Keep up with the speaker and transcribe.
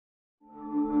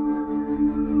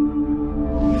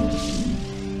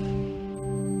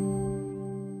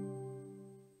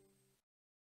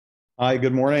Hi,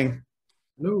 good morning.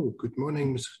 Hello, good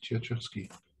morning, Mr. Ciachurski.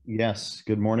 Yes,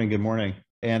 good morning, good morning.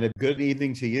 And a good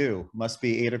evening to you. Must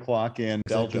be 8 o'clock in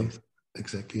Exactly, Belgium.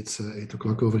 exactly. It's 8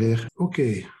 o'clock over here.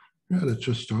 Okay, yeah, let's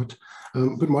just start.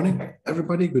 Good morning,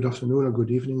 everybody. Good afternoon or good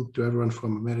evening to everyone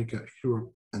from America,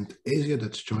 Europe, and Asia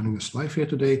that's joining us live here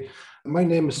today. My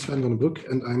name is Sven van den Broek,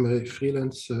 and I'm a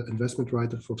freelance investment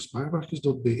writer for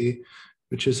spaarvarkens.be,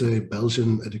 which is a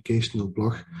Belgian educational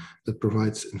blog that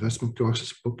provides investment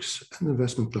courses, books, and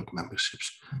investment club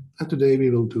memberships. And today we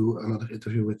will do another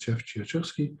interview with Jeff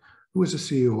Ciachurski, who is the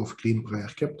CEO of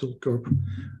Greenbriar Capital Corp,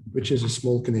 which is a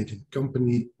small Canadian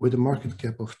company with a market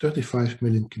cap of 35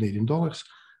 million Canadian dollars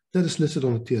that is listed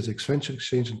on the TSX Venture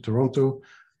Exchange in Toronto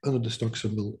under the stock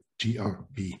symbol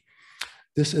GRB.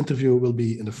 This interview will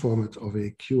be in the format of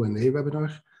a Q&A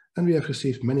webinar, and we have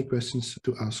received many questions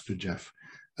to ask to Jeff.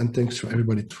 And thanks for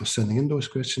everybody for sending in those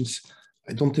questions.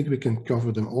 I don't think we can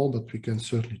cover them all, but we can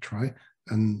certainly try.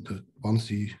 And the ones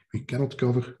we cannot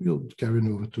cover, we'll carry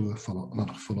on over to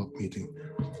another follow-up meeting.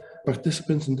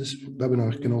 Participants in this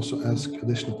webinar can also ask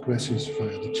additional questions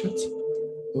via the chat.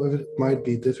 However, it might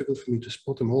be difficult for me to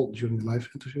spot them all during the live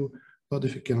interview, but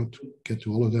if you cannot get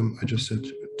to all of them, I just said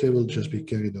they will just be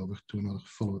carried over to another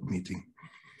follow-up meeting.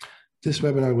 This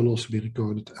webinar will also be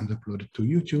recorded and uploaded to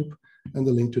YouTube, and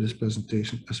the link to this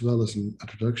presentation, as well as an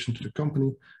introduction to the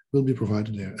company, will be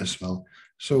provided there as well.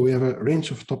 So we have a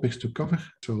range of topics to cover.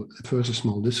 So first, a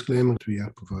small disclaimer: we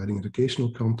are providing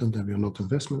educational content and we are not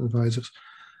investment advisors.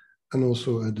 And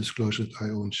also a disclosure that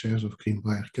I own shares of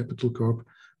Greenbriar Capital Corp,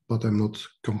 but I'm not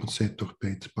compensated or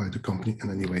paid by the company in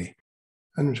any way.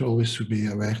 And you always should be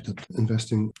aware that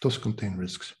investing does contain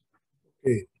risks.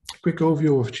 Okay, quick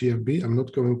overview of GRB. I'm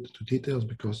not going into details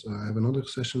because I have another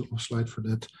session or slide for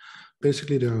that.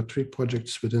 Basically, there are 3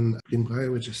 projects within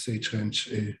Greenbriar, which is Sage Ranch,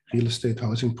 a real estate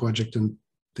housing project in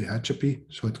Tehachapi,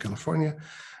 South California,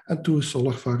 and 2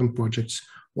 solar farm projects,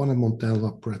 one in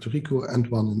Montalva, Puerto Rico, and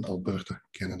one in Alberta,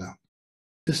 Canada.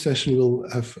 This session will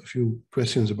have a few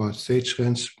questions about Sage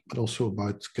Ranch, but also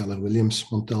about Keller Williams,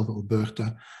 Montalva,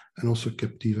 Alberta, and also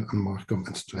Captiva and Markham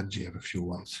and Strategy have a few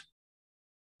ones.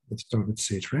 Let's start with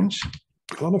Sage Ranch.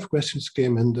 A lot of questions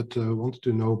came in that wanted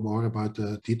to know more about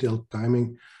the detailed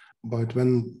timing, about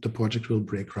when the project will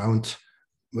break ground,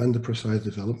 when the precise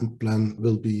development plan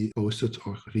will be posted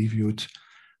or reviewed,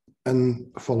 and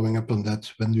following up on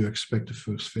that, when do you expect the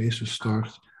first phase to start?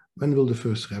 When will the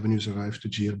first revenues arrive to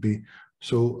GRB?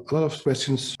 So a lot of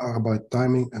questions are about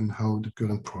timing and how the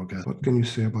current progress. What can you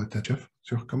say about that, Jeff? What's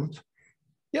your comment?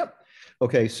 Yep.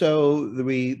 Okay, so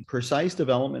the precise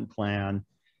development plan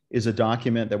is a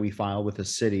document that we file with the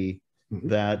city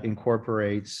that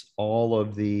incorporates all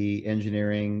of the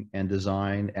engineering and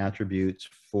design attributes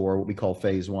for what we call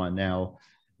phase 1. Now,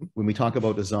 when we talk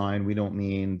about design, we don't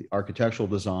mean the architectural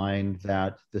design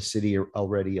that the city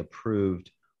already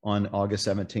approved on August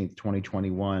 17th,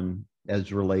 2021,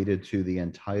 as related to the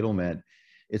entitlement.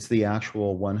 It's the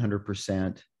actual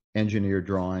 100% engineered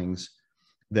drawings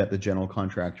that the general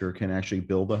contractor can actually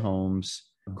build the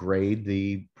homes, grade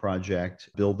the project,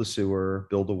 build the sewer,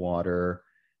 build the water.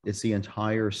 It's the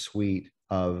entire suite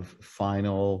of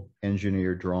final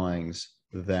engineered drawings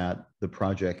that the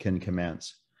project can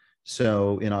commence.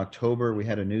 So in October, we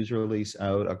had a news release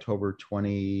out, October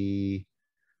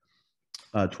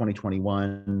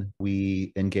 2021.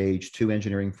 We engaged 2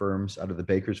 engineering firms out of the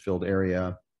Bakersfield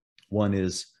area. One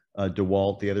is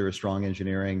DeWalt, the other is Strong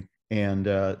Engineering. And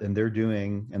they're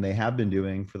doing, and they have been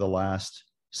doing for the last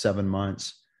 7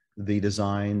 months, the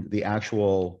design, the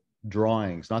actual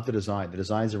drawings, not the design. The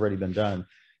design's already been done.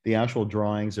 The actual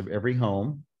drawings of every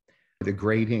home, the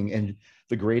grading and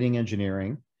the grading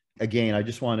engineering. Again, I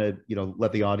just want to,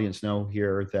 let the audience know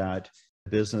here that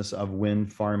the business of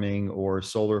wind farming or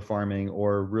solar farming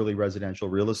or really residential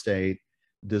real estate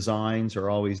designs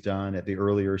are always done at the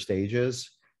earlier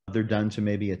stages. They're done to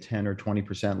maybe a 10 or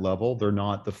 20% level. They're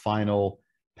not the final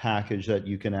package that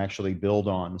you can actually build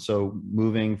on. So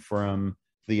moving from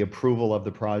the approval of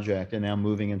the project and now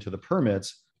moving into the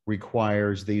permits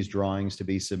requires these drawings to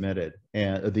be submitted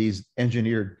and these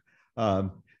engineered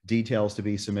details to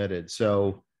be submitted.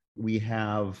 So we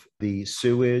have the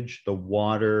sewage, the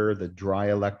water, the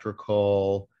dry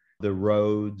electrical, the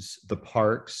roads, the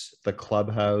parks, the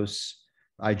clubhouse.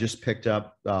 I just picked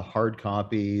up hard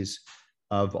copies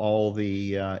of all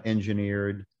the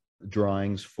engineered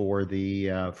drawings for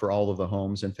all of the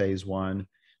homes in phase 1.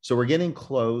 So we're getting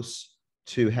close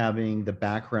to having the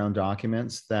background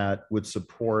documents that would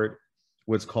support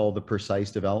what's called the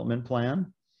precise development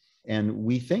plan. And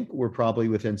we think we're probably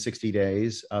within 60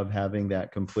 days of having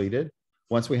that completed.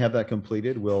 Once we have that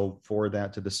completed, we'll forward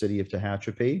that to the city of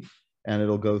Tehachapi. and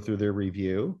it'll go through their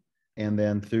review. And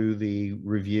then through the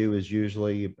review is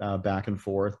usually back and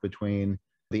forth between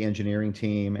the engineering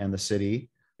team and the city.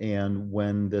 And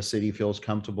when the city feels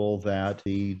comfortable that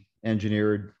the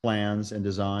engineered plans and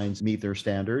designs meet their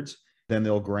standards, then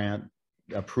they'll grant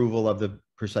approval of the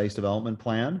precise development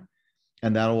plan.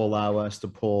 And that'll allow us to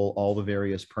pull all the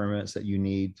various permits that you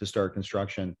need to start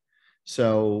construction.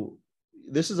 So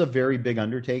this is a very big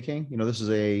undertaking. This is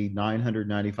a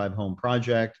 995 home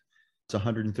project. It's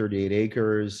 138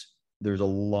 acres. There's a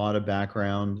lot of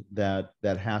background that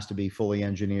has to be fully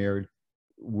engineered.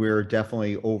 We're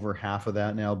definitely over half of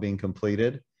that now being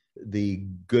completed. The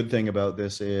good thing about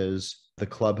this is the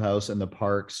clubhouse and the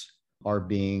parks are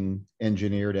being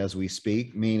engineered as we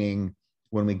speak, meaning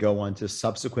when we go on to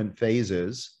subsequent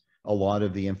phases, a lot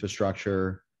of the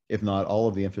infrastructure, if not all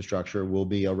of the infrastructure, will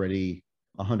be already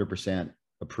 100%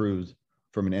 approved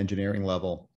from an engineering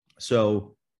level.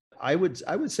 So I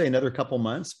would say another couple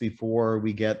months before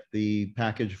we get the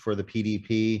package for the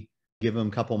PDP, give them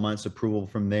a couple months approval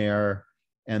from there.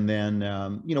 And then,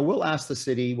 we'll ask the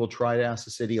city, we'll try to ask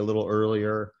the city a little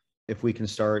earlier if we can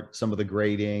start some of the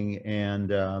grading and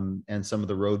some of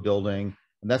the road building.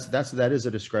 And that is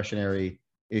a discretionary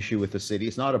issue with the city.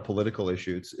 It's not a political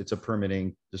issue. It's a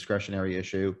permitting discretionary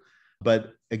issue.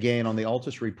 But again, on the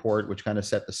Altus report, which kind of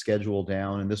set the schedule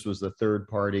down, and this was the third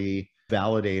party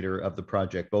validator of the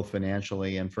project, both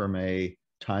financially and from a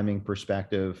timing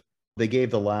perspective, they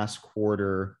gave the last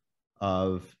quarter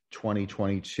of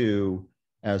 2022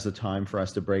 as the time for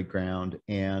us to break ground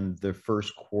and the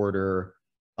first quarter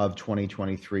of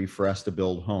 2023 for us to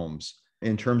build homes.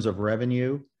 In terms of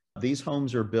revenue, these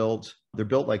homes are built, they're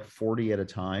built like 40 at a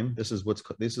time. This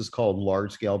is called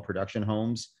large scale production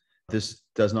homes. This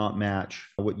does not match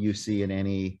what you see in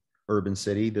any urban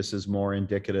city. This is more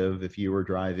indicative if you were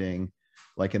driving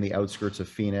like in the outskirts of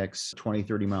Phoenix, 20,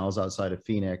 30 miles outside of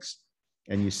Phoenix,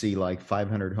 and you see like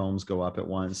 500 homes go up at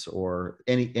once, or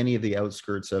any of the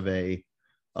outskirts of a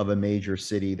major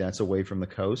city that's away from the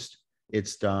coast.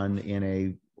 It's done in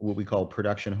a what we call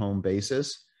production home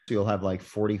basis. So you'll have like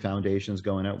 40 foundations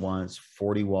going at once,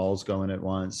 40 walls going at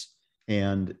once,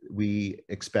 and we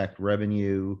expect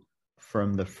revenue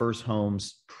from the first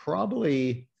homes.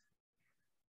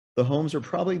 The homes are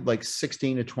probably like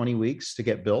 16 to 20 weeks to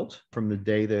get built from the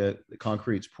day the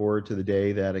concrete's poured to the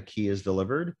day that a key is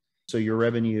delivered. So your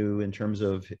revenue in terms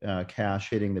of cash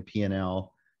hitting the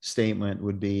P&L statement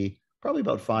would be probably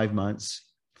about 5 months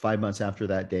after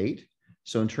that date.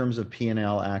 So in terms of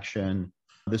P&L action,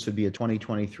 this would be a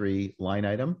 2023 line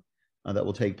item that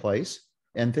will take place,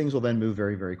 and things will then move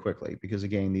very, very quickly because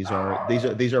again, these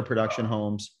are production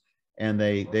homes, and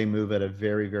they move at a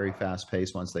very, very fast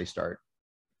pace once they start.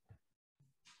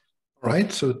 All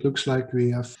right, so it looks like we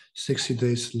have 60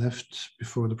 days left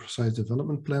before the precise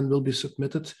development plan will be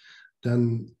submitted.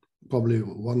 Then probably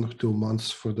 1 or 2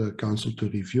 months for the council to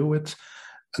review it.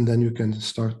 And then you can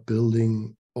start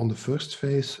building on the first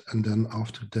phase. And then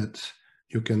after that,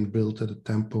 you can build at a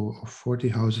tempo of 40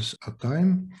 houses at a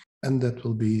time. And that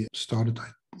will be started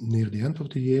near the end of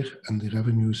the year. And the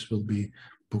revenues will be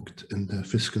booked in the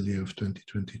fiscal year of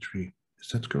 2023. Is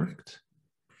that correct?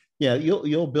 Yeah,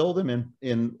 you'll build them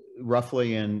in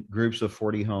roughly in groups of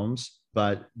 40 homes,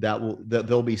 but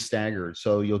they'll be staggered.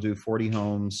 So you'll do 40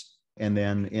 homes, and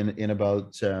then in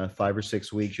about 5 or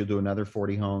 6 weeks you'll do another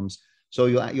 40 homes. So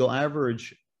you'll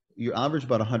average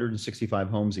about 165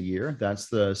 homes a year. That's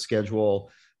the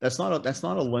schedule. That's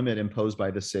not a limit imposed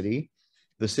by the city.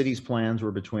 The city's plans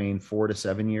were between 4 to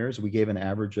 7 years. We gave an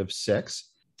average of 6.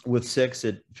 With 6,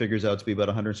 it figures out to be about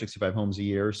 165 homes a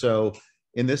year. So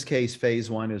in this case, phase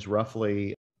 1 is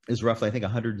roughly, I think,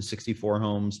 164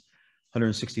 homes,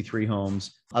 163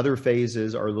 homes. Other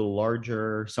phases are a little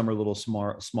larger. Some are a little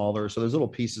smaller. So there's little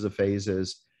pieces of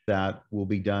phases that will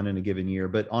be done in a given year,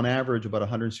 but on average, about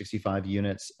 165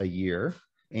 units a year.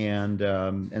 And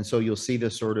so you'll see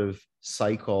this sort of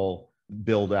cycle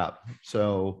build up.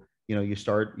 So, you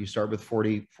start with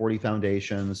 40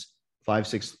 foundations.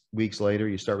 5-6 weeks later,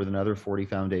 you start with another 40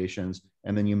 foundations,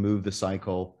 and then you move the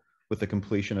cycle with the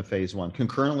completion of phase 1.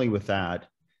 Concurrently with that,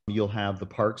 you'll have the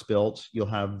parks built, you'll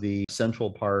have the central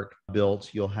park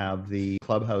built, you'll have the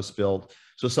clubhouse built.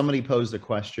 So somebody posed a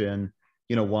question,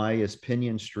 why is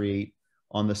Pinion Street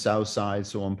on the south side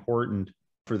so important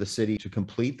for the city to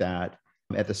complete that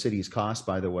at the city's cost,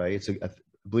 by the way? I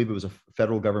believe it was a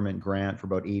federal government grant for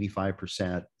about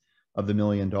 85% of the $1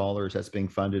 million that's being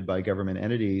funded by government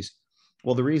entities.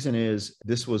 Well, the reason is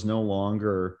this was no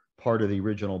longer part of the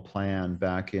original plan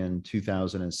back in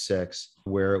 2006,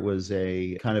 where it was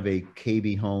a kind of a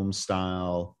KB home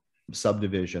style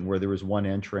subdivision where there was one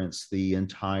entrance the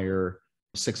entire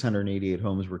 688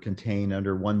 homes were contained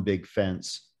under one big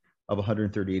fence of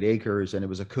 138 acres. And it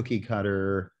was a cookie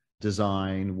cutter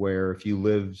design where if you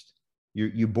lived,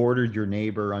 you bordered your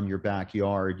neighbor on your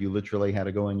backyard, you literally had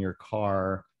to go in your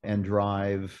car and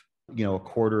drive, a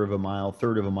quarter of a mile,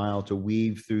 third of a mile to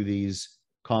weave through these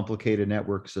complicated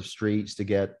networks of streets to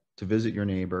get to visit your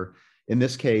neighbor. In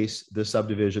this case, the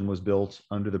subdivision was built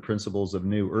under the principles of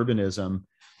new urbanism,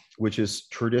 which is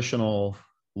traditional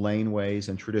laneways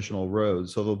and traditional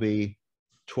roads. So there'll be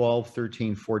 12,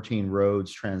 13, 14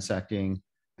 roads transecting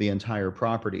the entire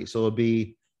property. So there'll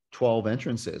be 12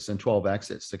 entrances and 12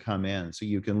 exits to come in. So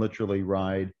you can literally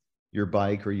ride your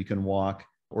bike or you can walk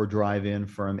or drive in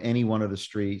from any one of the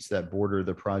streets that border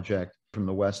the project from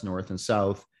the west, north, and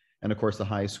south. And of course, the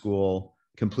high school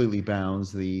completely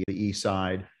bounds the east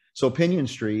side. So Pinion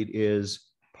Street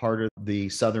is part of the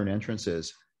southern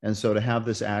entrances. And so to have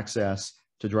this access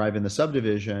to drive in the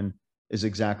subdivision is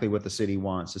exactly what the city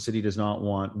wants. The city does not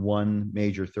want one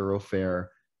major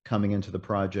thoroughfare coming into the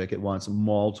project. It wants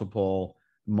multiple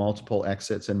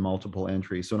exits and multiple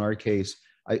entries. So in our case,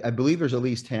 I believe there's at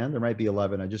least 10. There might be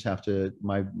 11. I just have to,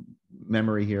 my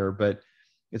memory here, but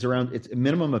it's a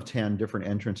minimum of 10 different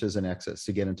entrances and exits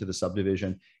to get into the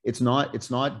subdivision. It's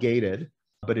not gated,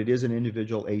 but it is an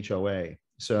individual HOA.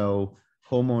 So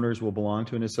homeowners will belong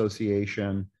to an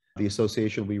association. The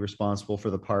association will be responsible for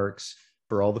the parks,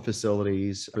 for all the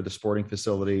facilities, for the sporting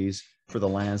facilities, for the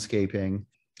landscaping.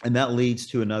 And that leads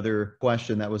to another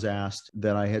question that was asked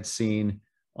that I had seen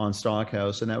on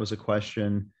Stockhouse. And that was a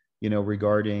question,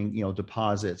 regarding,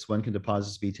 deposits. When can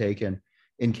deposits be taken?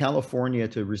 In California,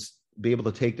 to be able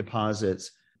to take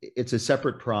deposits, it's a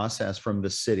separate process from the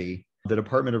city. The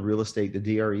Department of Real Estate, the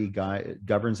DRE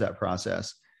governs that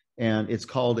process. And it's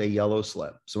called a yellow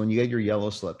slip. So when you get your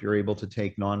yellow slip, you're able to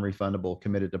take non-refundable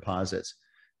committed deposits.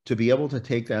 To be able to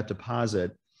take that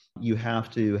deposit, you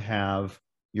have to have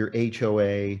your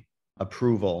HOA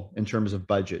approval in terms of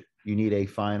budget. You need a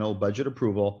final budget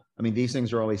approval. I mean, these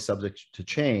things are always subject to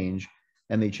change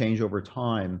and they change over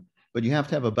time, but you have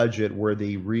to have a budget where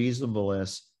the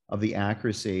reasonableness of the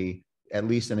accuracy, at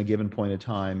least in a given point of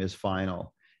time, is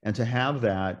final. And to have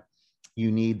that,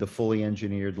 you need the fully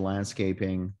engineered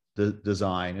landscaping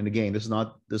design. And again, these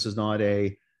aren't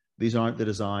the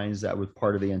designs that was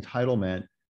part of the entitlement.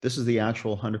 This is the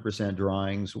actual 100%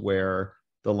 drawings where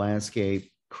the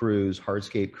landscape crews,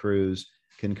 hardscape crews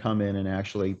can come in and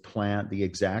actually plant the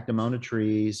exact amount of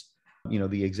trees,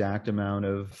 the exact amount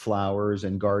of flowers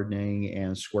and gardening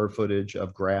and square footage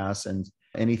of grass and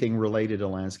anything related to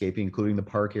landscaping, including the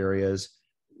park areas.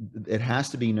 It has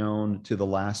to be known to the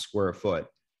last square foot.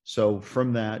 So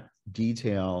from that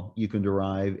detail, you can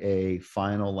derive a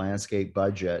final landscape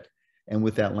budget. And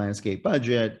with that landscape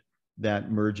budget,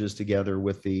 that merges together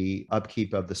with the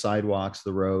upkeep of the sidewalks,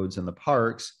 the roads, and the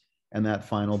parks. And that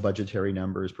final budgetary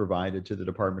number is provided to the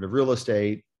Department of Real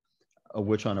Estate,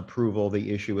 which on approval, they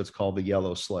issue what's called the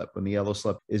yellow slip. When the yellow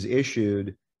slip is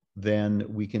issued, then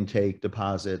we can take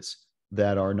deposits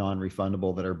that are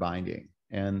non-refundable, that are binding.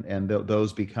 And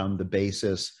those become the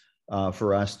basis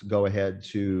for us to go ahead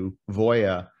to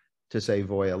Voya to say,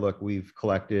 Voya, look, we've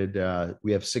collected,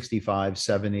 we have 65,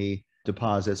 70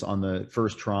 deposits on the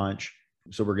first tranche.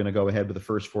 So we're going to go ahead with the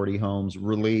first 40 homes,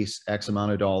 release X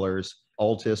amount of dollars.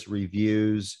 Altus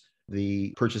reviews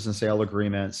the purchase and sale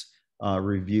agreements,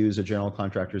 reviews a general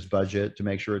contractor's budget to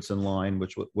make sure it's in line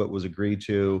with what was agreed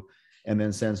to, and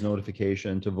then sends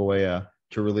notification to Voya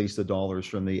to release the dollars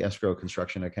from the escrow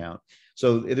construction account.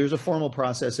 So there's a formal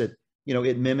process. It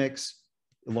mimics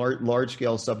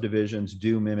large-scale subdivisions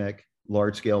do mimic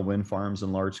large-scale wind farms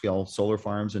and large-scale solar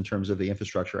farms in terms of the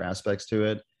infrastructure aspects to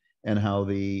it and how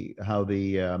the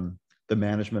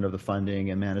management of the funding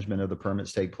and management of the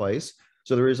permits take place.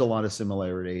 So there is a lot of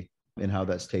similarity in how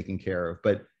that's taken care of.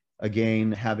 But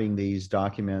again, having these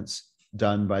documents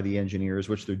done by the engineers,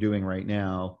 which they're doing right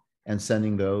now, and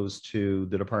sending those to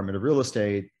the Department of Real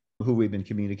Estate, who we've been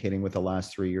communicating with the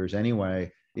last 3 years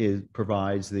anyway,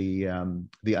 provides the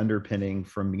underpinning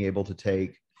from being able to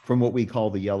take from what we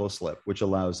call the yellow slip, which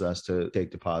allows us to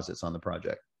take deposits on the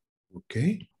project.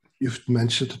 Okay. You've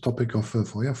mentioned the topic of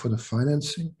Voya for the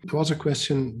financing. There was a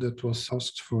question that was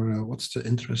asked for what's the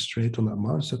interest rate on the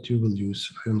amounts that you will use?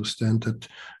 I understand that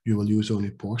you will use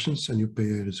only portions and you pay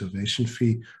a reservation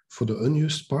fee for the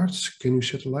unused parts. Can you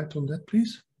shed a light on that,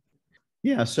 please?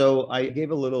 Yeah, so I gave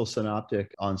a little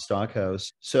synoptic on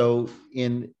Stockhouse. So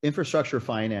in infrastructure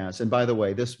finance, and by the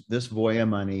way, this Voya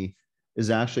money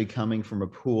is actually coming from a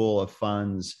pool of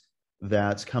funds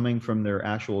that's coming from their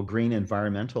actual green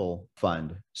environmental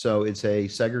fund. So it's a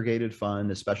segregated fund,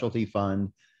 a specialty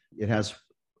fund. It has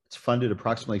It's funded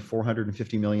approximately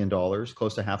 $450 million,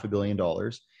 close to $500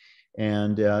 million.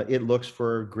 And it looks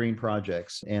for green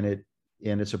projects, and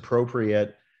it's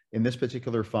appropriate. In this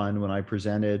particular fund, when I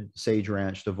presented Sage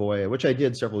Ranch to Voya, which I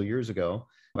did several years ago,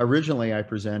 originally I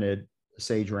presented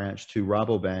Sage Ranch to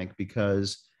Rabobank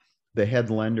because the head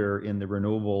lender in the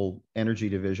renewable energy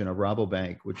division of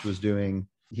Rabobank,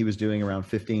 he was doing around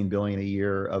 15 billion a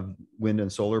year of wind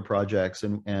and solar projects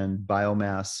and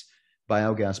biogas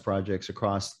projects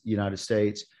across the United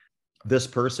States. This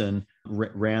person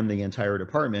ran the entire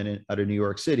department out of New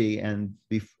York City, and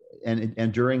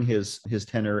during his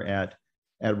tenure at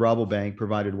Rabobank,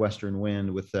 provided Western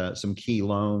Wind with some key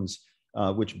loans,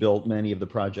 which built many of the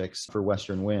projects for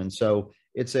Western Wind. So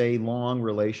it's a long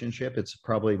relationship. It's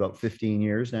probably about 15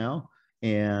 years now.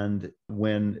 And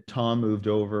when Tom moved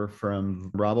over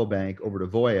from Rabobank over to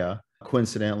Voya,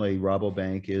 coincidentally,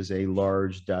 Rabobank is a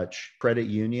large Dutch credit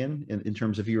union. In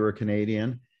terms of, if you were a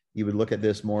Canadian, you would look at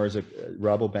this more as a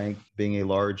Rabobank being a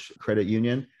large credit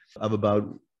union of about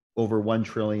over 1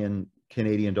 trillion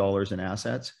Canadian dollars in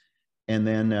assets. And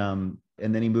then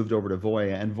he moved over to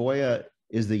Voya, and Voya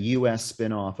is the US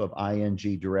spinoff of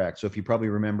ING Direct. So if you probably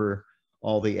remember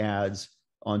all the ads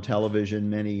on television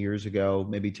many years ago,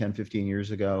 maybe 10, 15 years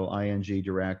ago, ING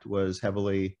Direct was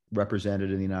heavily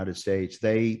represented in the United States.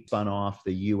 They spun off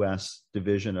the US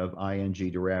division of ING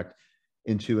Direct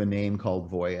into a name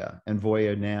called Voya. And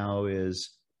Voya now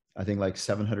is, I think, like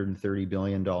 $730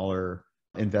 billion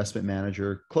investment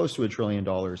manager, close to $1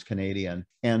 trillion Canadian.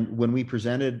 And when we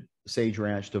presented Sage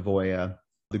Ranch to Voya,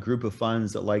 the group of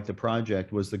funds that liked the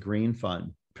project was the Green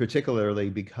Fund, particularly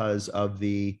because of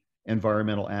the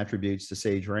environmental attributes to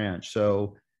Sage Ranch.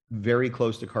 So very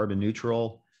close to carbon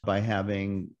neutral by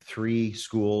having 3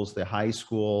 schools, the high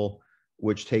school,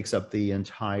 which takes up the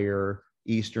entire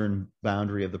eastern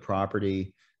boundary of the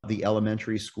property, the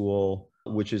elementary school,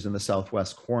 which is in the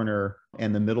southwest corner,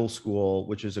 and the middle school,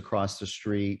 which is across the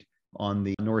street on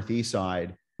the northeast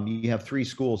side. You have 3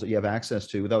 schools that you have access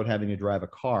to without having to drive a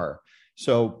car.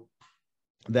 So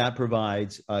that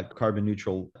provides a carbon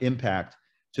neutral impact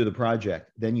to the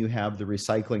project. Then you have the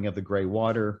recycling of the gray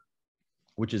water,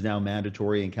 which is now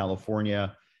mandatory in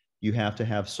California. You have to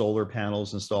have solar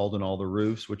panels installed in all the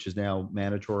roofs, which is now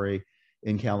mandatory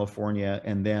in California.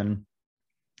 And then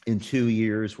in 2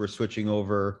 years, we're switching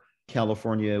over.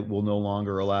 California will no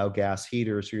longer allow gas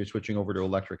heaters, so you're switching over to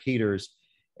electric heaters.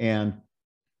 And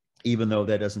even though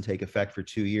that doesn't take effect for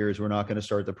 2 years, we're not going to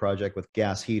start the project with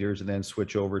gas heaters and then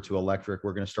switch over to electric.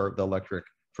 We're going to start with electric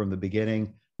from the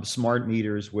beginning. Smart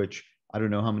meters, which I don't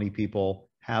know how many people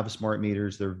have smart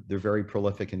meters. They're very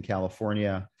prolific in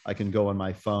California. I can go on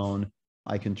my phone.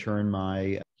 I can turn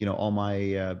my, all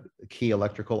my key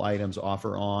electrical items off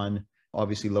or on,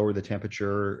 obviously lower the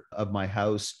temperature of my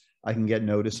house. I can get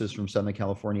notices from Southern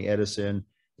California Edison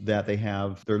that they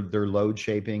have their load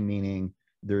shaping, meaning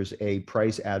there's a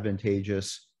price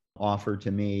advantageous offer to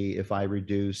me if I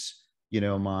reduce,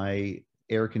 my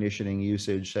air conditioning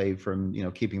usage, say from,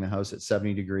 keeping the house at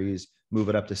 70 degrees, move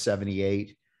it up to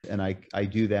 78. And I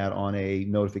do that on a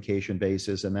notification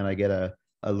basis. And then I get a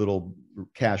little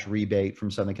cash rebate from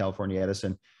Southern California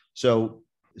Edison. So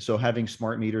having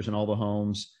smart meters in all the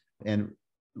homes and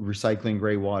recycling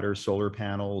gray water, solar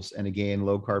panels, and again,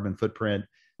 low carbon footprint,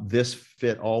 this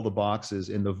fit all the boxes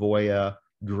in the Voya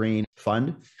Green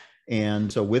Fund.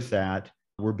 And so with that,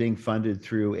 we're being funded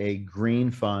through a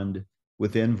green fund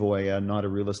within Voya, not a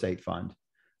real estate fund.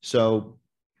 So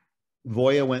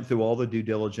Voya went through all the due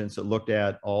diligence. It looked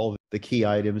at all the key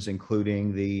items,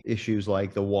 including the issues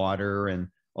like the water and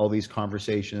all these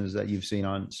conversations that you've seen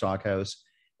on Stockhouse.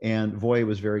 And Voya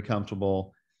was very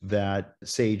comfortable that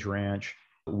Sage Ranch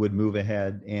would move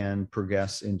ahead and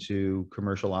progress into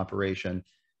commercial operation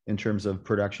in terms of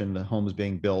production, the homes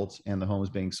being built and the homes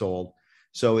being sold.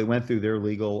 So it went through their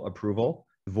legal approval.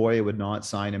 Voya would not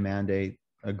sign a mandate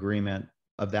agreement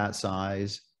of that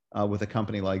size with a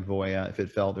company like Voya if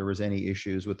it felt there was any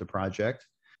issues with the project.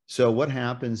 So what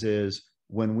happens is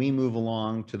when we move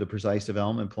along to the precise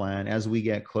development plan, as we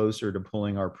get closer to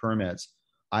pulling our permits,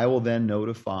 I will then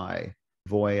notify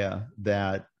Voya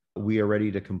that we are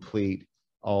ready to complete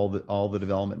all the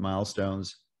development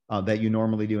milestones that you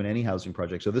normally do in any housing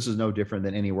project. So this is no different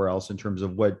than anywhere else in terms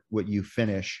of what you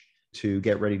finish to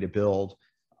get ready to build.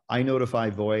 I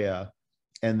notify Voya,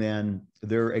 and then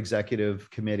their executive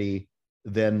committee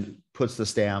then puts the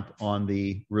stamp on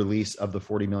the release of the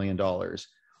 $40 million.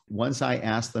 Once I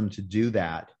ask them to do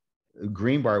that,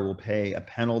 Greenbriar will pay a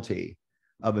penalty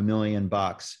of $1 million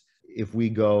if we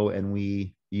go and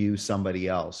we use somebody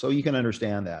else. So you can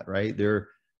understand that, right? Their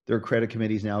credit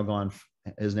committee has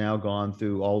now gone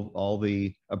through all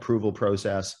the approval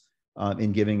process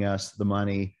in giving us the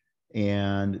money.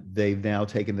 And they've now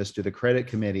taken this to the credit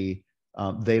committee.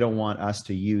 They don't want us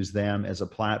to use them as a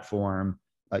platform,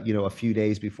 a few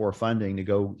days before funding to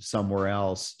go somewhere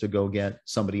else to go get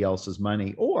somebody else's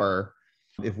money, or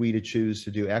if we to choose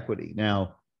to do equity.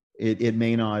 Now, it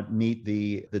may not meet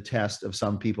the test of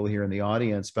some people here in the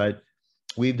audience, but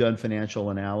we've done financial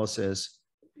analysis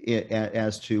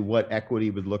as to what equity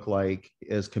would look like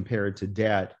as compared to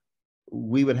debt.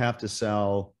 We would have to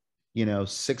sell,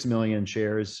 6 million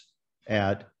shares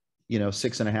at,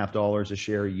 $6.50 a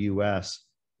share US.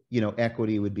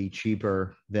 Equity would be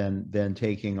cheaper than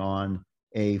taking on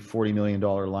a $40 million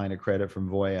line of credit from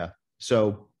Voya.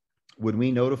 So when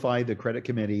we notify the credit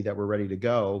committee that we're ready to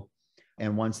go,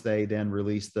 and once they then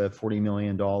release the $40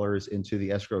 million into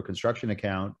the escrow construction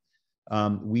account,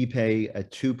 we pay a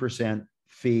 2%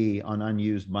 fee on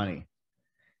unused money.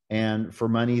 And for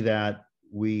money that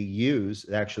we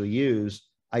actually use,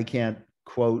 I can't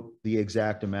quote the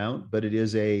exact amount, but it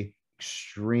is a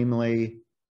extremely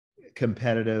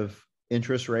competitive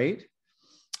interest rate.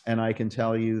 And I can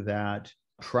tell you that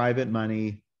private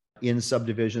money in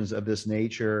subdivisions of this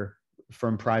nature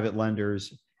from private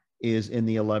lenders is in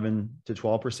the 11 to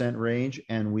 12% range,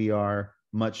 and we are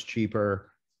much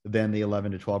cheaper than the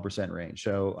 11 to 12% range.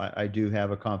 So I do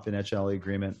have a confidentiality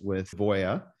agreement with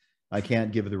Voya. I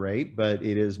can't give the rate, but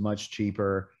it is much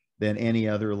cheaper than any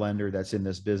other lender that's in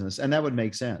this business. And that would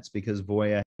make sense because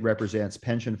Voya represents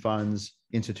pension funds,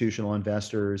 institutional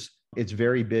investors. It's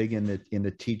very big in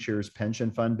the teachers' pension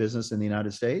fund business in the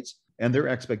United States. And their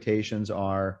expectations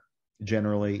are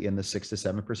generally in the 6 to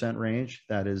 7% range.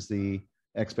 That is the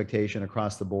expectation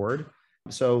across the board.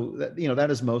 So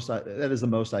that is the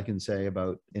most I can say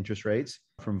about interest rates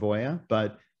from Voya.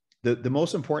 But the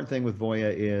most important thing with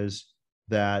Voya is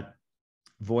that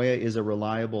Voya is a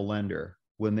reliable lender.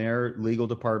 When their legal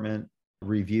department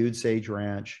reviewed Sage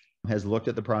Ranch, has looked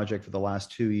at the project for the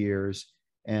last 2 years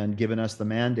and given us the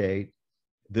mandate,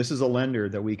 this is a lender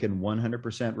that we can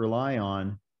 100% rely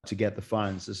on to get the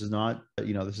funds. This is not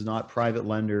private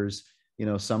lenders,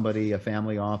 a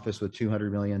family office with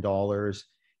 $200 million.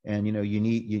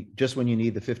 And, just when you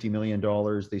need the $50 million,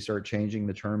 they start changing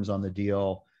the terms on the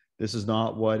deal. This is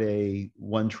not what a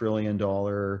 $1 trillion,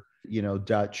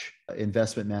 Dutch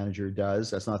investment manager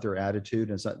does. That's not their attitude.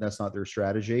 That's not their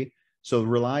strategy. So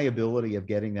reliability of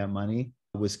getting that money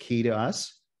was key to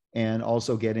us, and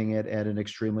also getting it at an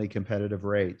extremely competitive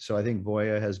rate. So I think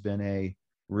Voya has been a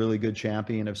really good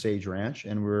champion of Sage Ranch,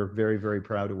 and we're very, very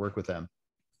proud to work with them.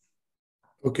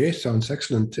 Okay, sounds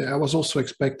excellent. I was also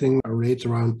expecting a rate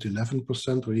around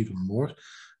 11% or even more.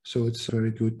 So it's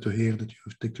very good to hear that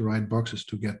you've ticked the right boxes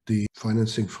to get the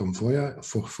financing from Voya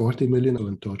for $40 million. So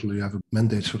in total, you have a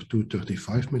mandate for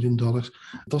 $235 million.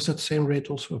 Does that same rate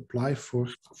also apply for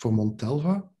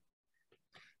Montalva?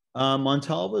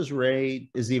 Montalva's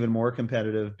rate is even more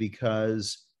competitive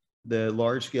because the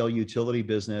large-scale utility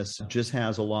business just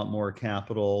has a lot more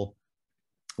capital.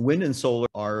 Wind and solar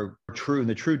are true in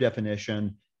the true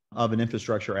definition of an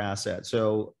infrastructure asset.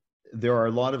 So there are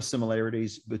a lot of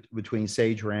similarities between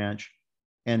Sage Ranch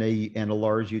and a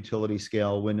large utility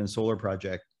scale wind and solar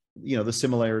project. The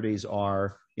similarities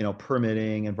are,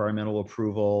 permitting, environmental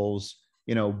approvals,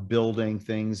 building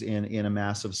things in a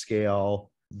massive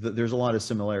scale. There's a lot of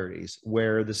similarities.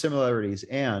 Where the similarities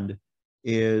end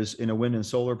is in a wind and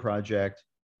solar project,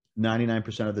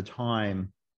 99% of the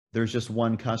time, there's just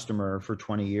one customer for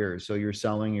 20 years. So you're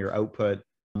selling your output,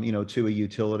 to a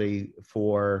utility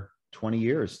for 20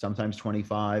 years, sometimes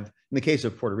 25. In the case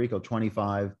of Puerto Rico,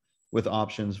 25 with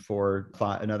options for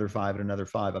another 5 and another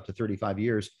 5, up to 35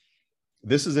 years.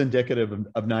 This is indicative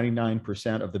of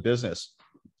 99% of the business.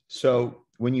 So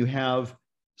when you have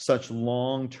such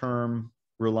long-term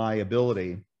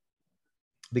reliability,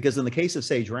 because in the case of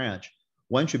Sage Ranch,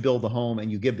 once you build the home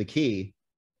and you give the key,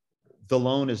 the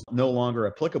loan is no longer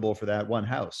applicable for that one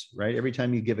house, right? Every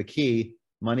time you give a key,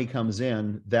 money comes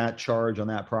in, that charge on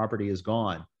that property is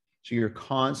gone. So you're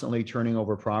constantly turning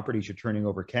over properties, you're turning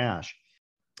over cash.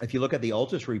 If you look at the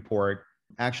Altus report,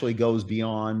 actually goes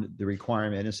beyond the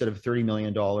requirement. Instead of $30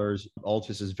 million,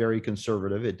 Altus is very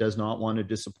conservative. It does not want to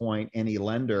disappoint any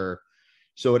lender.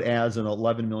 So it adds an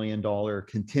 $11 million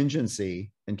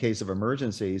contingency in case of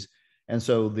emergencies. And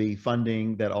so the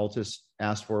funding that Altus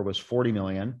asked for was $40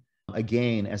 million,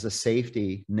 again, as a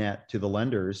safety net to the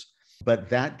lenders. But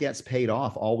that gets paid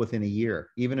off all within a year.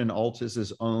 Even in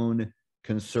Altus's own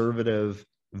conservative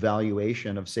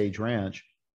valuation of Sage Ranch,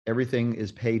 everything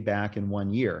is paid back in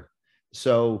 1 year.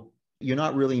 So you're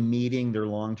not really meeting their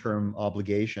long-term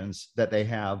obligations that they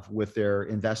have with their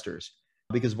investors.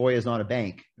 because Voya is not a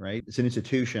bank, right? It's an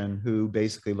institution who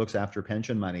basically looks after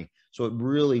pension money. So it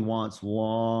really wants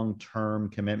long-term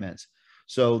commitments.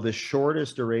 So the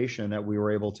shortest duration that we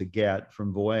were able to get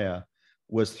from Voya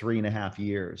was 3.5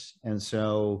 years. And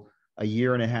so a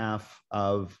year and a half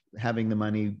of having the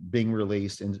money being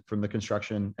released from the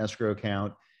construction escrow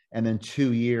account, and then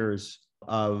 2 years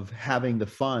of having the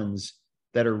funds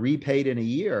that are repaid in a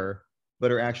year,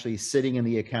 but are actually sitting in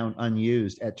the account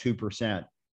unused at 2%.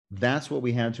 That's what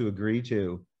we had to agree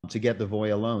to get the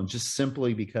Voya loan, just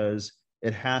simply because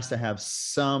it has to have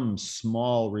some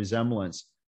small resemblance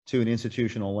to an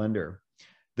institutional lender.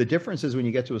 The difference is when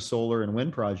you get to a solar and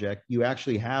wind project, you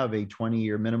actually have a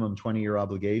minimum 20-year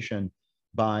obligation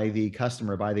by the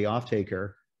customer, by the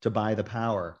off-taker, to buy the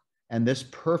power. And this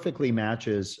perfectly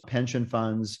matches pension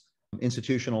funds,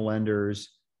 institutional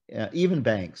lenders, even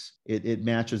banks. It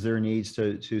matches their needs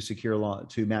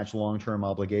to match long-term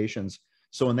obligations.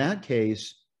 So in that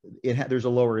case, there's a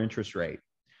lower interest rate.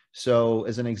 So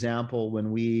as an example,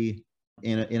 when we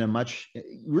in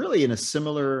a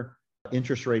similar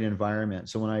interest rate environment.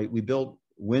 So when we built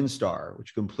Windstar,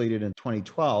 which completed in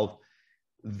 2012,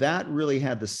 that really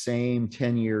had the same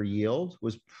 10-year yield,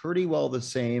 was pretty well the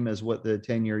same as what the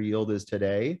 10-year yield is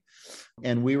today.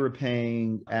 And we were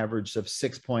paying average of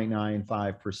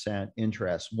 6.95%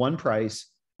 interest, one price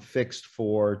fixed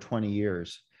for 20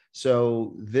 years.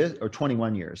 So or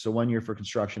 21 years. So 1 year for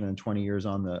construction and 20 years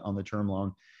on the term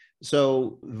loan.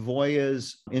 So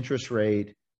Voya's interest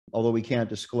rate, although we can't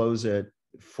disclose it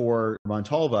for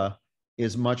Montalva,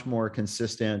 is much more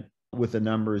consistent with the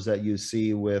numbers that you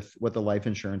see with what the life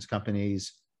insurance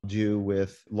companies do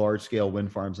with large-scale wind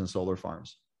farms and solar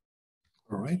farms.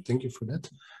 All right, thank you for that.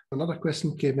 Another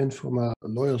question came in from a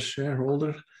loyal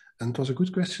shareholder, and it was a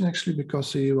good question actually,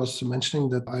 because he was mentioning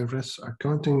that IRS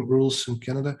accounting rules in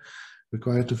Canada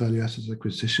require to value assets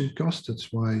acquisition cost.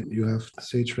 That's why you have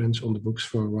Sage Ranch on the books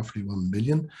for roughly 1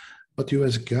 million. But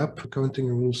US GAAP accounting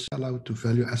rules allow to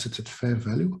value assets at fair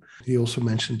value. He also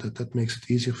mentioned that makes it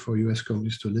easier for US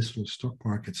companies to list on the stock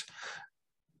markets.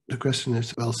 The question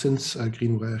is, well, since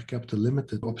Greenbriar Capital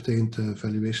Limited obtained a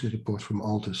valuation report from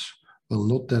Altus, well,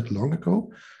 not that long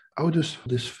ago, how does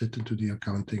this fit into the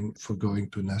accounting for going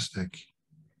to NASDAQ?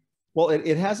 Well,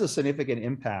 it has a significant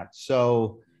impact.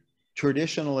 So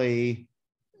traditionally,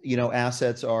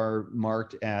 assets are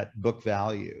marked at book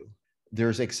value.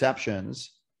 There's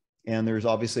exceptions. And there's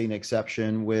obviously an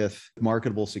exception with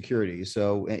marketable securities.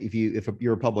 So if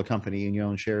you're a public company and you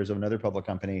own shares of another public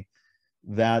company,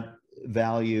 that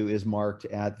value is marked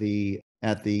at the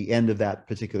end of that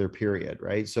particular period,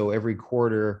 right? So every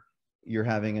quarter you're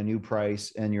having a new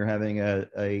price and you're having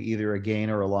either a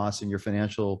gain or a loss in your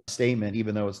financial statement,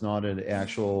 even though it's not an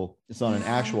actual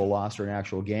loss or an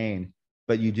actual gain,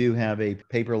 but you do have a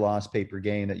paper loss, paper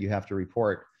gain that you have to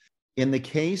report. In the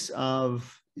case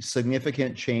of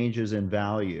significant changes in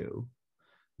value,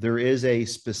 there is a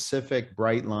specific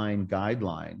bright line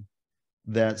guideline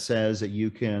that says that you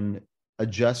can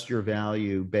adjust your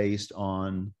value based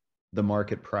on the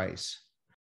market price.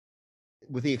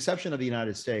 With the exception of the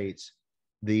United States,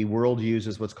 the world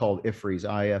uses what's called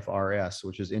IFRS,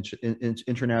 which is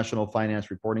International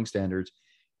Finance Reporting Standards,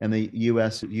 and the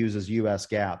US uses US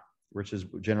GAAP, which is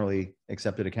generally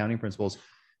accepted accounting principles.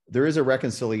 There is a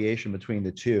reconciliation between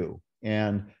the two.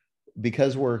 And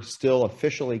because we're still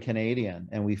officially Canadian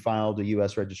and we filed a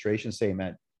US registration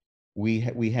statement, we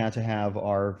had to have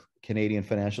our Canadian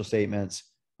financial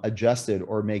statements adjusted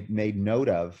or made note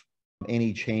of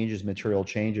any material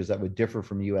changes that would differ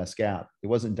from US GAAP. It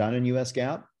wasn't done in US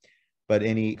GAAP, but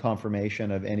any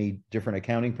confirmation of any different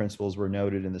accounting principles were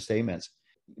noted in the statements.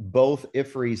 Both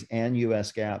IFRS and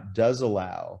US GAAP does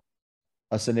allow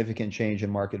a significant change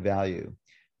in market value.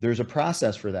 There's a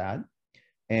process for that.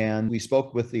 And we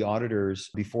spoke with the auditors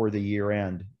before the year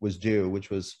end was due, which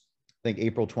was, I think,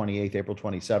 April 28th, April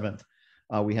 27th.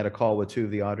 We had a call with two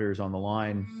of the auditors on the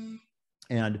line.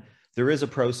 And there is a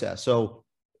process. So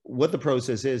what the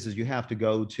process is you have to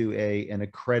go to an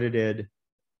accredited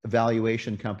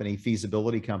evaluation company,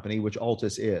 feasibility company, which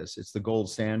Altus is. It's the gold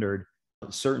standard,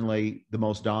 certainly the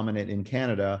most dominant in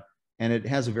Canada. And it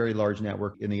has a very large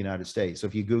network in the United States. So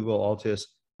if you Google Altus,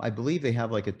 I believe they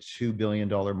have like a $2 billion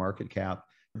market cap.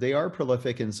 They are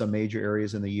prolific in some major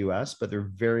areas in the US, but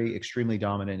they're extremely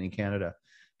dominant in Canada.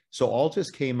 So Altus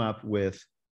came up with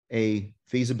a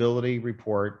feasibility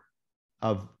report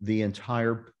of the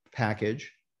entire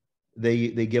package. They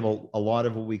give a lot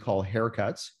of what we call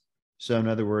haircuts. So in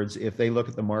other words, if they look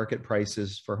at the market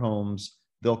prices for homes,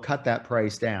 they'll cut that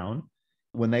price down.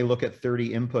 When they look at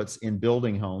 30 inputs in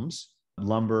building homes,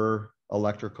 lumber,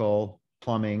 electrical,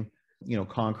 plumbing,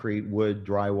 concrete, wood,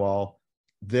 drywall,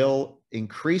 they'll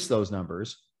increase those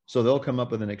numbers. So they'll come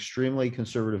up with an extremely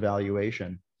conservative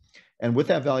valuation. And with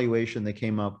that valuation, they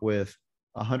came up with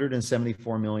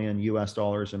 174 million US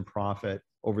dollars in profit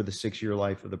over the 6-year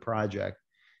life of the project.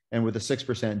 And with a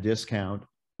 6% discount,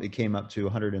 it came up to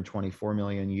 124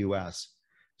 million US.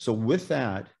 So with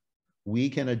that, we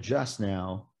can adjust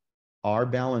now our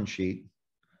balance sheet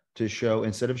to show,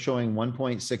 instead of showing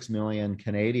 1.6 million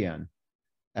Canadian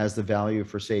as the value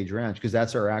for Sage Ranch, because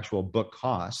that's our actual book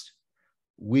cost,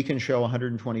 we can show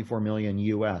 124 million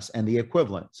US and the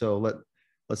equivalent. So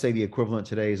let's say the equivalent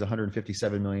today is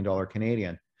 157 million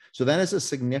Canadian. So that is a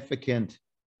significant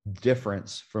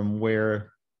difference from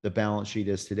where the balance sheet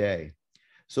is today.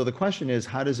 So the question is,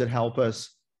 how does it help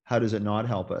us? How does it not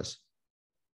help us?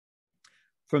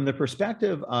 From the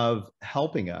perspective of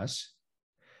helping us,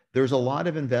 there's a lot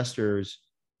of investors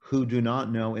who do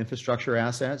not know infrastructure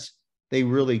assets. They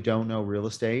really don't know real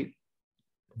estate.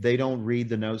 They don't read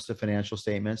the notes to financial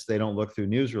statements. They don't look through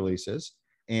news releases.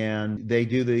 And they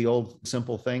do the old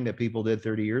simple thing that people did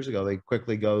 30 years ago. They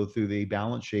quickly go through the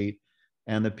balance sheet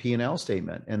and the P&L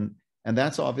statement. And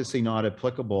that's obviously not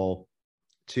applicable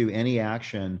to any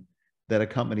action that a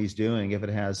company's doing if it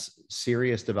has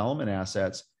serious development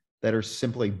assets that are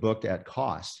simply booked at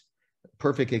cost.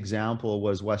 Perfect example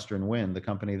was Western Wind, the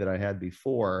company that I had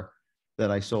before that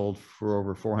I sold for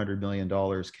over $400 million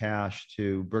cash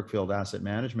to Brookfield Asset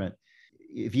Management.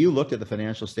 If you looked at the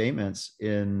financial statements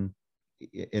in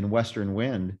Western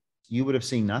Wind, you would have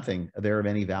seen nothing there of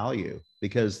any value,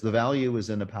 because the value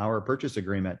was in the power purchase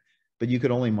agreement, but you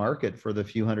could only market for the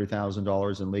few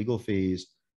 $100,000 in legal fees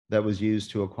that was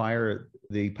used to acquire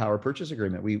the power purchase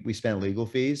agreement. We spent legal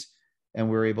fees and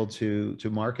we were able to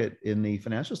market in the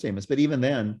financial statements. But even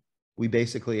then, we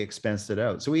basically expensed it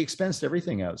out. So we expensed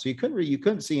everything out. So you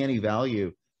couldn't see any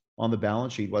value on the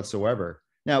balance sheet whatsoever.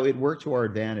 Now, it worked to our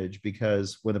advantage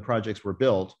because when the projects were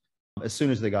built, as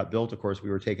soon as they got built, of course, we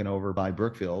were taken over by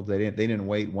Brookfield. They didn't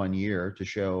wait 1 year to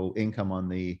show income on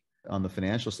the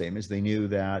financial statements. They knew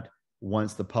that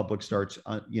once the public starts,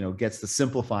 gets the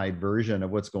simplified version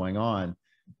of what's going on,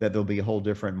 that there'll be a whole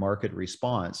different market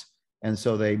response. And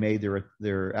so they made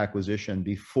their acquisition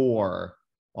before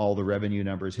all the revenue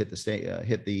numbers hit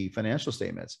the financial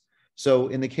statements. So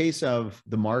in the case of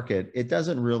the market, it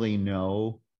doesn't really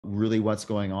know what's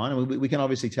going on. And we can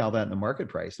obviously tell that in the market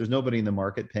price. There's nobody in the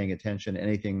market paying attention to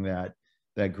anything that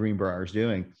Greenbriar is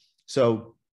doing.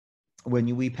 So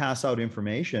when we pass out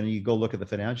information, you go look at the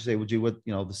financials, say, well, gee, what,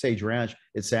 the Sage Ranch,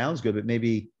 it sounds good, but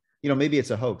maybe it's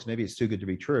a hoax. Maybe it's too good to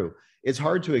be true. It's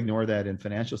hard to ignore that in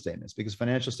financial statements, because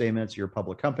financial statements, you're a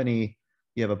public company,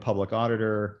 you have a public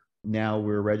auditor. Now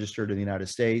we're registered in the United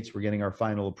States. We're getting our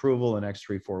final approval in the next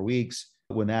 3-4 weeks.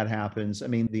 When that happens, I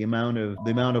mean, the amount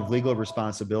of legal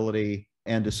responsibility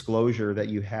and disclosure that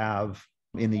you have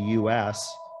in the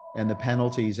US and the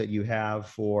penalties that you have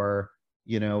for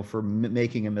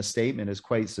making a misstatement is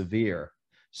quite severe.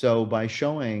 So by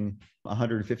showing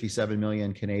 157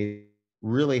 million Canadian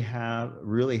really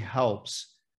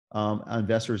helps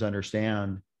investors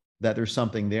understand that there's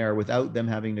something there without them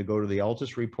having to go to the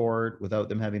Altus report, without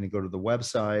them having to go to the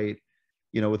website,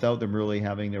 without them really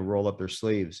having to roll up their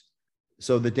sleeves.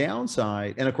 So the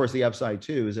downside, and of course the upside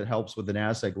too, is it helps with the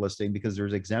NASDAQ listing because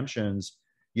there's exemptions.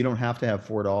 You don't have to have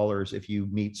 $4 if you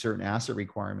meet certain asset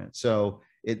requirements. So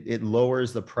it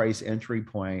lowers the price entry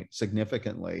point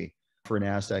significantly for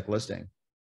NASDAQ listing.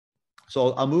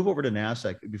 So I'll move over to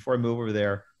NASDAQ. Before I move over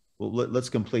there, let's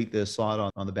complete this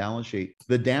thought on the balance sheet.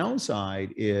 The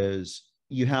downside is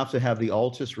you have to have the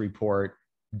Altus report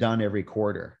done every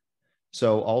quarter.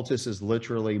 So Altus is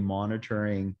literally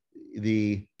monitoring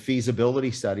the feasibility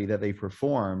study that they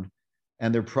performed,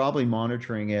 and they're probably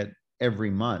monitoring it every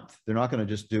month. They're not going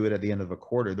to just do it at the end of a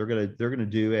quarter. They're going to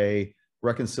do a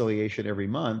reconciliation every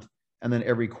month, and then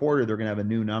every quarter they're going to have a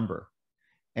new number.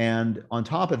 And on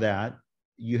top of that,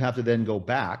 you have to then go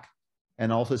back, and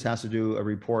Altus has to do a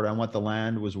report on what the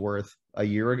land was worth a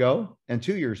year ago and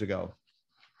 2 years ago.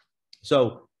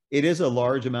 So it is a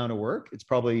large amount of work. It's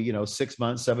probably 6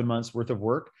 months, 7 months worth of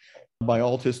work by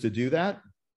Altus to do that.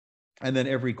 And then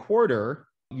every quarter,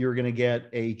 you're going to get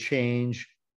a change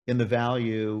in the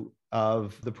value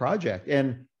of the project.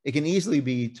 And it can easily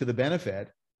be to the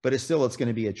benefit, but it's going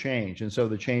to be a change. And so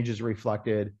the change is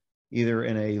reflected either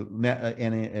in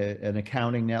an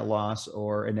accounting net loss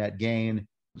or a net gain,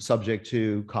 subject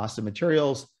to cost of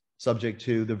materials, subject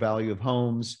to the value of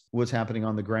homes, what's happening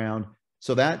on the ground.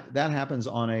 So that happens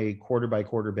on a quarter by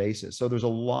quarter basis. So there's a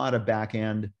lot of back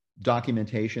end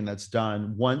documentation that's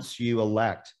done once you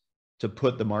elect to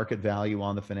put the market value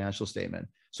on the financial statement.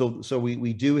 So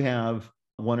we do have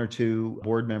 1 or 2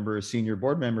 board members, senior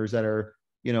board members that are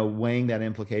weighing that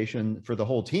implication for the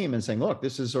whole team and saying, look,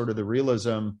 this is sort of the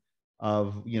realism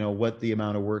of, what the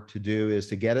amount of work to do is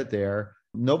to get it there.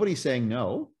 Nobody's saying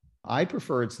no. I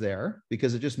prefer it's there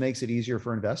because it just makes it easier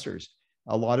for investors.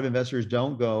 A lot of investors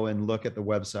don't go and look at the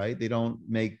website. They don't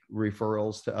make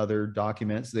referrals to other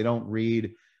documents. They don't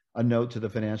read a note to the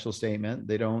financial statement.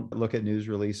 They don't look at news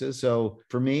releases. So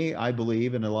for me, I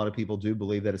believe, and a lot of people do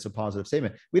believe, that it's a positive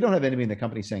statement. We don't have anybody in the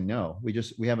company saying no.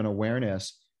 We have an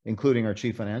awareness, including our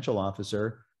chief financial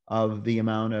officer, of the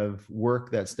amount of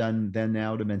work that's done then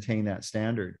now to maintain that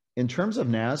standard. In terms of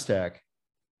NASDAQ,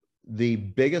 the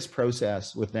biggest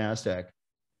process with NASDAQ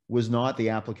was not the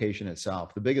application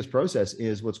itself. The biggest process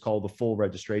is what's called the full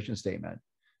registration statement.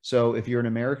 So if you're an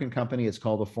American company, it's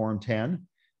called a Form 10.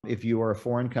 If you are a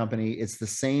foreign company, it's the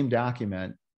same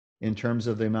document in terms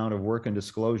of the amount of work and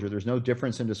disclosure. There's no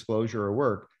difference in disclosure or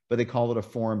work, but they call it a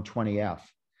Form 20F.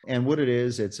 And what it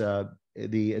is,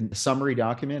 the summary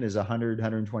document is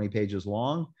 120 pages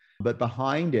long, but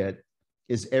behind it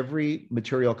is every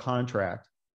material contract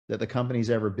that the company's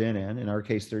ever been in our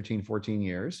case, 13, 14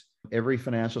 years. Every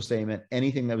financial statement,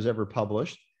 anything that was ever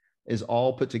published is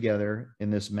all put together in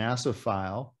this massive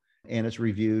file, and it's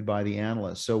reviewed by the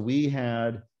analysts. So we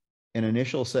had an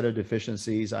initial set of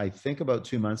deficiencies, I think about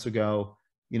 2 months ago.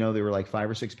 They were like 5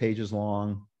 or 6 pages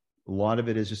long. A lot of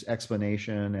it is just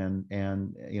explanation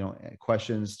and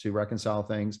questions to reconcile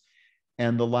things.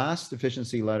 And the last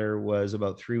deficiency letter was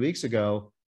about 3 weeks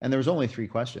ago, and there was only 3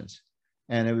 questions.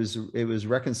 And it was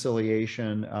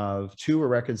reconciliation of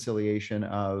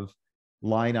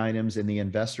line items in the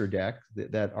investor deck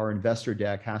that our investor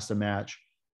deck has to match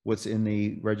what's in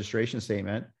the registration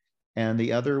statement. And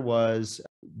the other was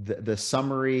the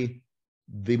summary,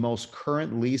 the most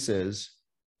current leases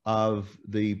of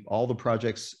all the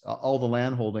projects, all the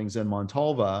land holdings in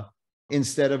Montalva,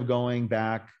 instead of going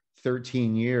back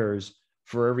 13 years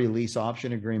for every lease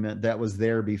option agreement that was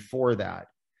there before that.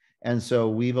 And so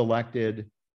we've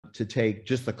elected to take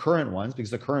just the current ones,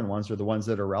 because the current ones are the ones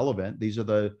that are relevant. These are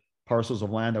the parcels of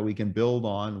land that we can build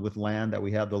on with land that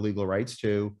we have the legal rights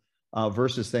to,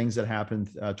 versus things that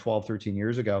happened 12, 13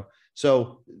 years ago.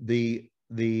 So the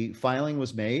filing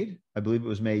was made, I believe it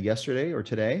was made yesterday or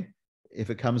today. If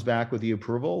it comes back with the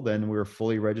approval, then we're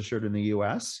fully registered in the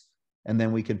US, and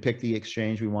then we can pick the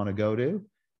exchange we want to go to.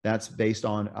 That's based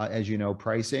on, as you know,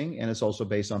 pricing, and it's also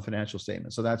based on financial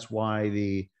statements. So that's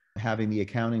why having the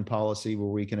accounting policy where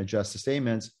we can adjust the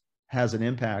statements has an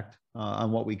impact on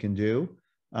what we can do.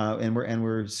 And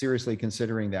we're seriously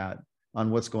considering that on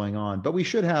what's going on. But we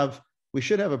should have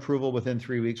approval within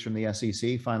 3 weeks from the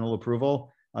SEC, final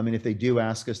approval. I mean, if they do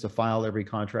ask us to file every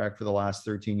contract for the last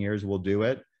 13 years, we'll do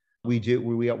it.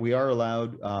 We are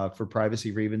allowed for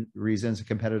privacy reasons,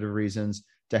 competitive reasons,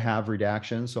 to have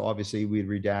redactions. So obviously we'd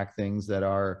redact things that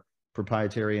are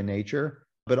proprietary in nature.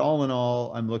 But all in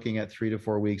all, I'm looking at 3 to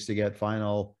 4 weeks to get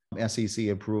final SEC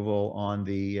approval on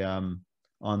the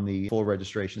full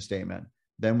registration statement.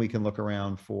 Then we can look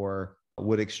around for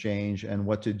what exchange and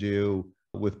what to do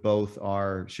with both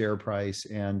our share price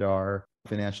and our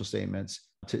financial statements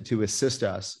to assist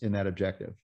us in that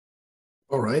objective.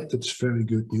 All right, that's very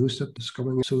good news that is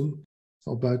coming soon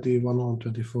about the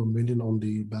 124 million on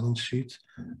the balance sheet,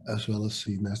 as well as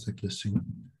the NASDAQ listing.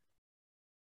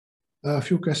 A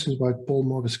few questions about Paul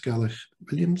Morris Keller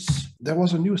Williams. There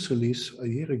was a news release a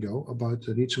year ago about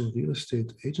the regional real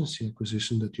estate agency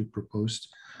acquisition that you proposed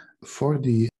for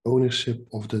the ownership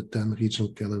of the 10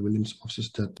 regional Keller Williams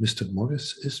offices that Mr.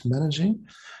 Morris is managing.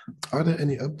 Are there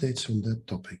any updates on that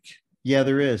topic? Yeah,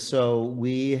 there is. So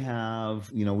we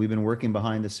have, we've been working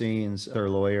behind the scenes with our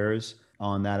lawyers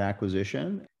on that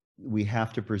acquisition. We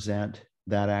have to present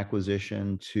that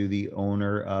acquisition to the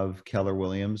owner of Keller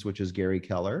Williams, which is Gary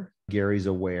Keller. Gary's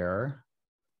aware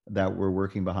that we're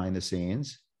working behind the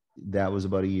scenes. That was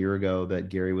about a year ago that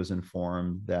Gary was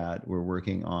informed that we're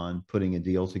working on putting a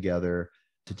deal together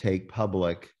to take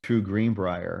public through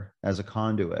Greenbriar as a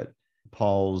conduit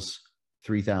Paul's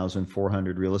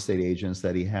 3,400 real estate agents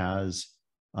that he has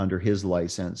under his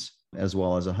license, as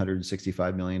well as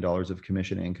 $165 million of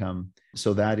commission income.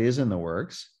 So that is in the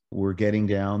works. We're getting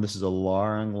down. This is a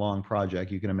long, long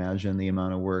project. You can imagine the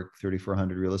amount of work,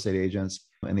 3,400 real estate agents,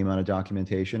 and the amount of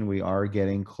documentation. We are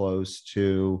getting close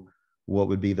to what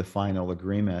would be the final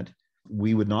agreement.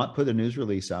 We would not put a news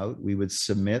release out. We would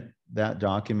submit that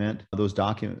document,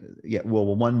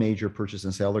 one major purchase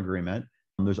and sale agreement.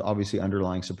 There's obviously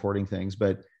underlying supporting things,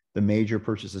 but the major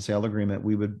purchase and sale agreement,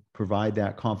 we would provide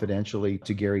that confidentially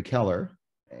to Gary Keller,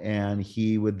 and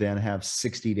he would then have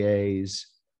 60 days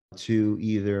to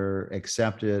either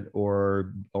accept it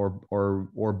or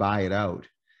buy it out.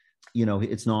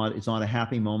 it's not a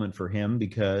happy moment for him,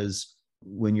 because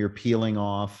when you're peeling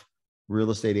off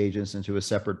real estate agents into a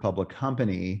separate public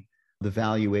company, the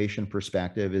valuation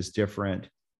perspective is different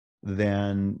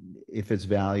than if it's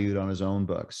valued on his own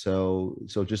books. So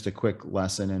just a quick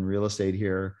lesson in real estate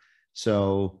here.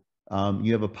 So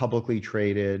you have a publicly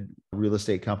traded real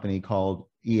estate company called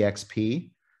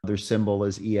EXP. Their symbol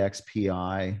is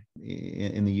EXPI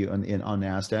on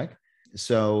NASDAQ.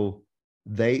 So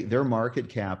their market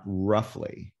cap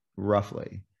roughly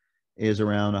is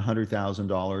around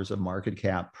 $100,000 of market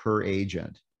cap per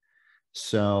agent.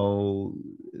 So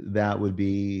that would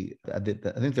be, I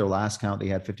think their last count, they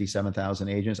had 57,000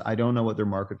 agents. I don't know what their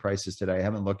market price is today. I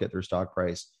haven't looked at their stock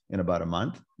price in about a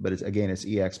month, but it's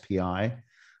EXPI.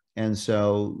 And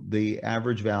so the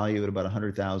average value at about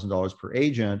 $100,000 per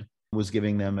agent was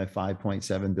giving them a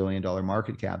 $5.7 billion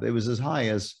market cap. It was as high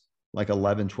as like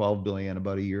 11, 12 billion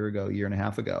about a year and a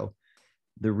half ago.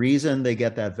 The reason they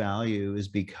get that value is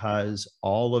because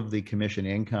all of the commission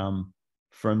income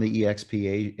from the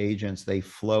EXP agents, they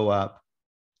flow up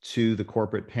to the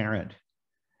corporate parent.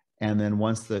 And then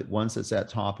once the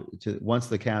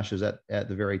cash is at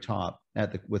the very top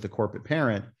with the corporate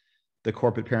parent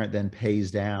then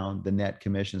pays down the net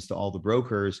commissions to all the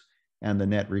brokers, and the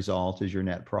net result is your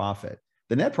net profit.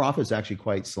 The net profit is actually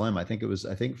quite slim. I think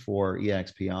for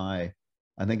EXPI,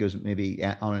 I think it was maybe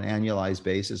on an annualized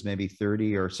basis, maybe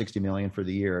 30 or 60 million for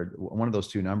the year, one of those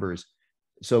two numbers.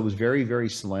 So it was very, very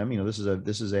slim. This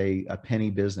is a penny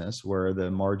business where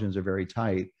the margins are very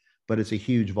tight, but it's a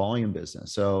huge volume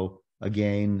business. So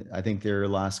again, I think their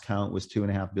last count was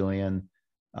 $2.5 billion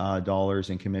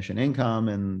in commission income,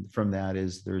 and from that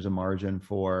there's a margin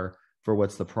for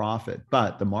what's the profit.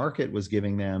 But the market was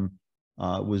giving them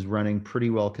was running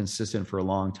pretty well consistent for a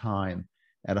long time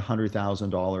at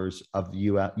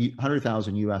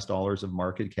 $100,000 US dollars of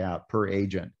market cap per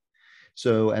agent.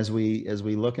 So as we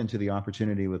look into the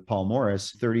opportunity with Paul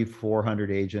Morris,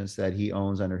 3,400 agents that he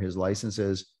owns under his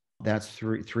licenses, that's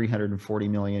 340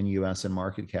 million US in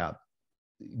market cap.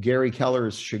 Gary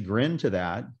Keller's chagrin to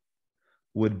that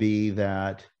would be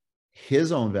that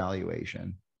his own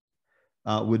valuation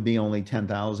would be only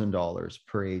 $10,000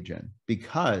 per agent,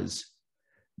 because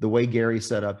the way Gary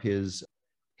set up his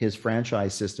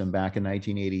franchise system back in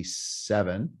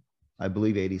 1987, I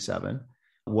believe 87,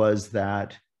 was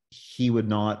that he would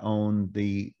not own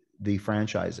the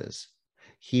franchises.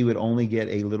 He would only get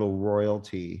a little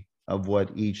royalty of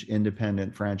what each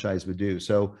independent franchise would do.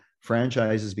 So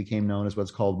franchises became known as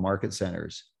what's called market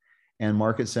centers. And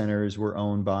market centers were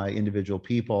owned by individual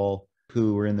people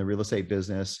who were in the real estate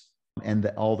business, and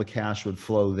all the cash would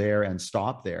flow there and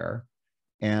stop there.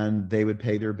 And they would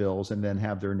pay their bills and then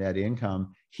have their net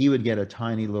income. He would get a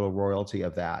tiny little royalty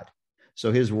of that.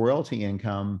 So his royalty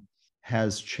income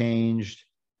has changed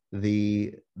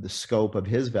the scope of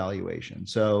his valuation.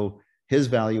 So his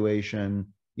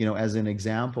valuation, as an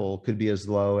example, could be as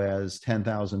low as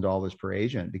 $10,000 per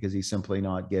agent, because he's simply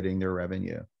not getting their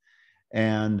revenue.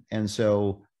 And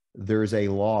so there's a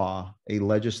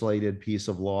legislated piece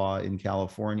of law in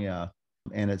California,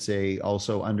 and it's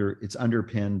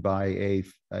underpinned by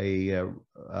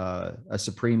a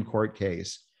Supreme Court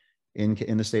case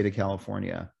in the state of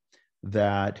California,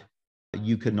 that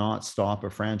you could not stop a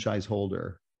franchise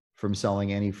holder from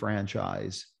selling any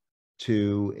franchise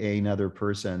to another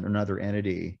person or another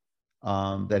entity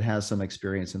that has some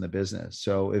experience in the business.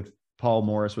 So if Paul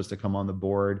Morris was to come on the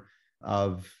board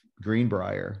of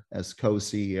Greenbriar as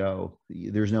co-CEO,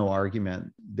 there's no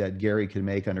argument that Gary could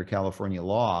make under California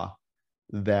law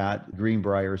that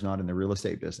Greenbriar is not in the real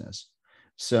estate business.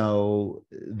 So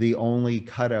the only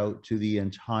cutout to the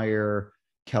entire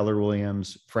Keller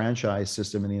Williams franchise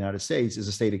system in the United States is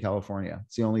the state of California.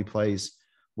 It's the only place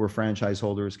where franchise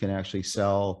holders can actually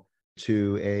sell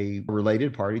to a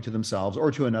related party to themselves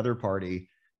or to another party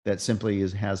that simply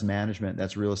has management,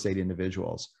 that's real estate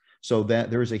individuals. So that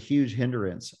there's a huge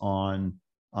hindrance on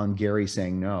Gary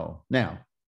saying no. Now,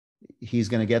 he's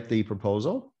going to get the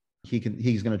proposal.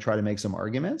 He's going to try to make some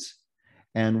arguments,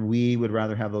 and we would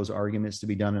rather have those arguments to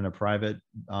be done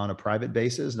on a private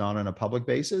basis, not on a public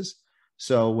basis.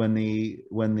 So when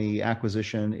the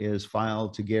acquisition is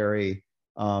filed to Gary,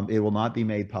 it will not be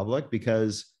made public,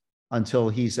 because until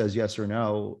he says yes or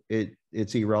no,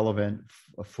 it's irrelevant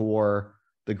for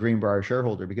the Greenbriar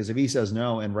shareholder. Because if he says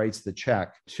no and writes the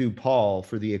check to Paul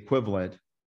for the equivalent,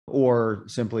 or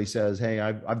simply says, hey,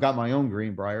 I've got my own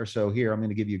Greenbriar, so here, I'm going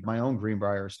to give you my own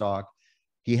Greenbriar stock,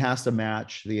 he has to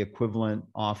match the equivalent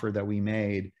offer that we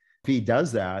made. If he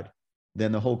does that,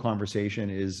 then the whole conversation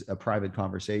is a private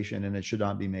conversation, and it should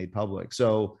not be made public.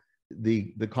 So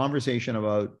the conversation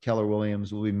about Keller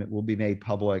Williams will be made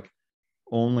public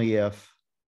only if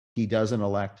he doesn't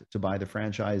elect to buy the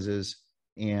franchises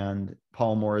and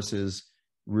Paul Morris's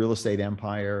real estate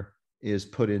empire is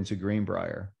put into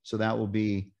Greenbriar. So that will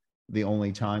be the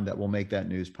only time that we'll make that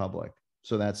news public.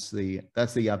 So that's the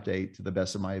update to the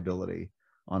best of my ability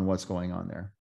on what's going on there.